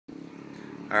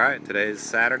Alright, today's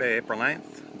Saturday, April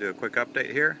 9th. Do a quick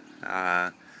update here.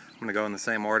 I'm going to go in the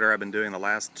same order I've been doing the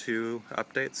last two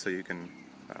updates so you can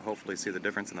hopefully see the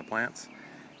difference in the plants.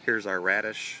 Here's our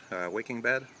radish wicking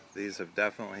bed. These have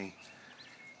definitely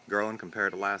grown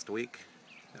compared to last week.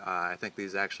 I think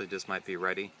these actually just might be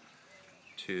ready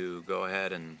to go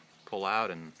ahead and pull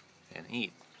out and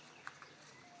eat.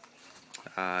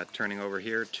 Turning over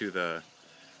here to the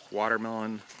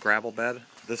watermelon gravel bed.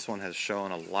 This one has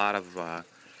shown a lot of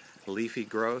leafy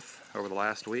growth over the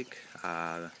last week.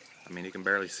 I mean, you can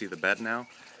barely see the bed now.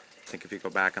 I think if you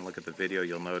go back and look at the video,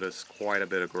 you'll notice quite a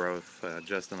bit of growth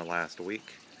just in the last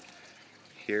week.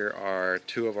 Here are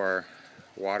two of our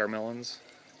watermelons.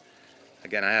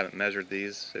 Again, I haven't measured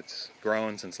these. It's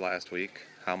grown since last week.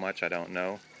 How much, I don't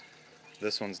know.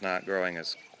 This one's not growing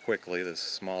as quickly, this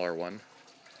smaller one.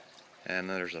 And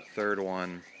then there's a third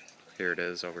one. Here it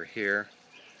is over here.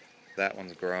 That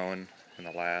one's grown in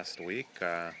the last week.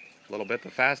 A little bit. The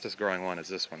fastest growing one is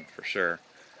this one for sure.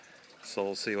 So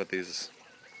we'll see what these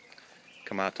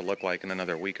come out to look like in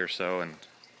another week or so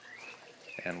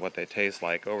and what they taste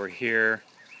like. Over here,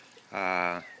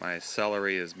 my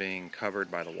celery is being covered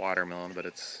by the watermelon, but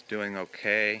it's doing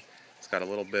okay. It's got a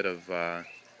little bit of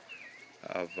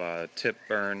tip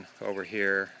burn over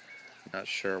here. Not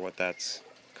sure what that's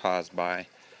caused by.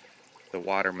 The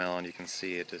watermelon, you can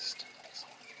see it's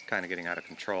kind of getting out of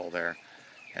control there,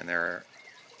 and there are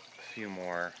a few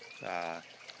more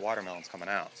watermelons coming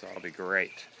out, so that'll be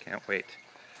great. Can't wait.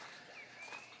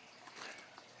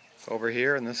 Over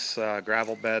here in this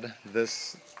gravel bed,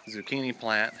 this zucchini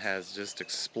plant has just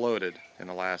exploded in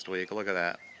the last week. Look at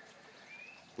that.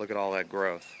 Look at all that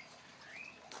growth.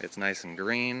 It's nice and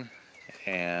green,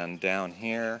 and down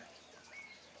here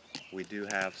we do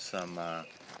have some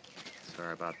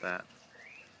sorry about that.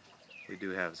 We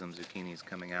do have some zucchinis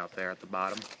coming out there at the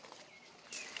bottom.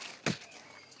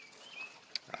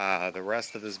 The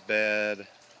rest of this bed,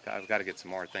 I've got to get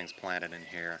some more things planted in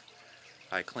here.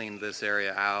 I cleaned this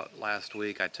area out last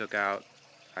week. I took out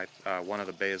one of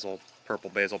the purple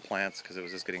basil plants because it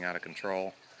was just getting out of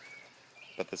control.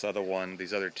 But this other one,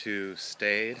 these other two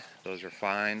stayed. Those are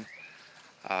fine.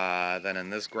 Then in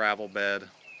this gravel bed,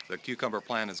 the cucumber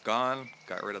plant is gone.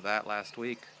 Got rid of that last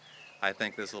week. I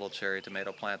think this little cherry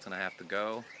tomato plant's gonna have to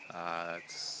go.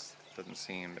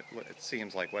 It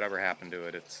seems like whatever happened to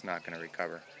it, it's not gonna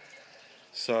recover.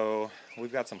 So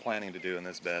we've got some planting to do in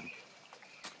this bed.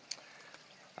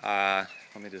 Let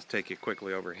me just take you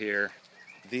quickly over here.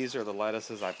 These are the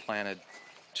lettuces I planted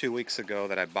 2 weeks ago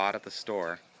that I bought at the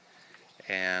store,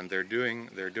 and they're doing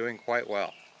quite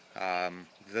well.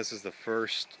 This is the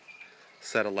first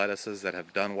set of lettuces that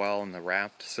have done well in the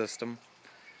raft system.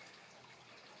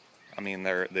 I mean,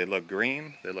 they look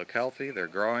green, they look healthy, they're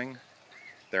growing,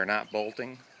 they're not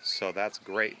bolting, so that's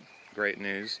great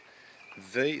news.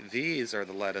 These are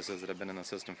the lettuces that have been in the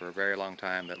system for a very long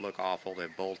time that look awful.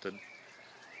 They've bolted,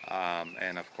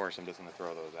 and of course I'm just going to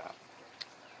throw those out.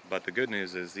 But the good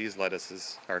news is these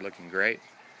lettuces are looking great.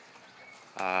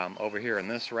 Over here in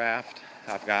this raft,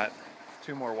 I've got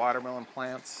two more watermelon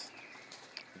plants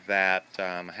that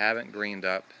haven't greened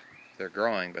up. They're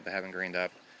growing, but they haven't greened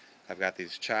up. I've got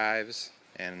these chives,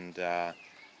 and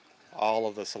all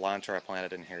of the cilantro I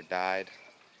planted in here died,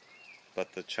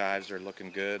 but the chives are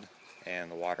looking good,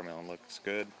 and the watermelon looks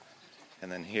good.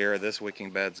 And then here, this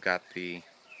wicking bed's got the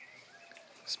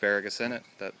asparagus in it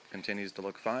that continues to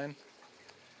look fine.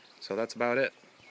 So that's about it.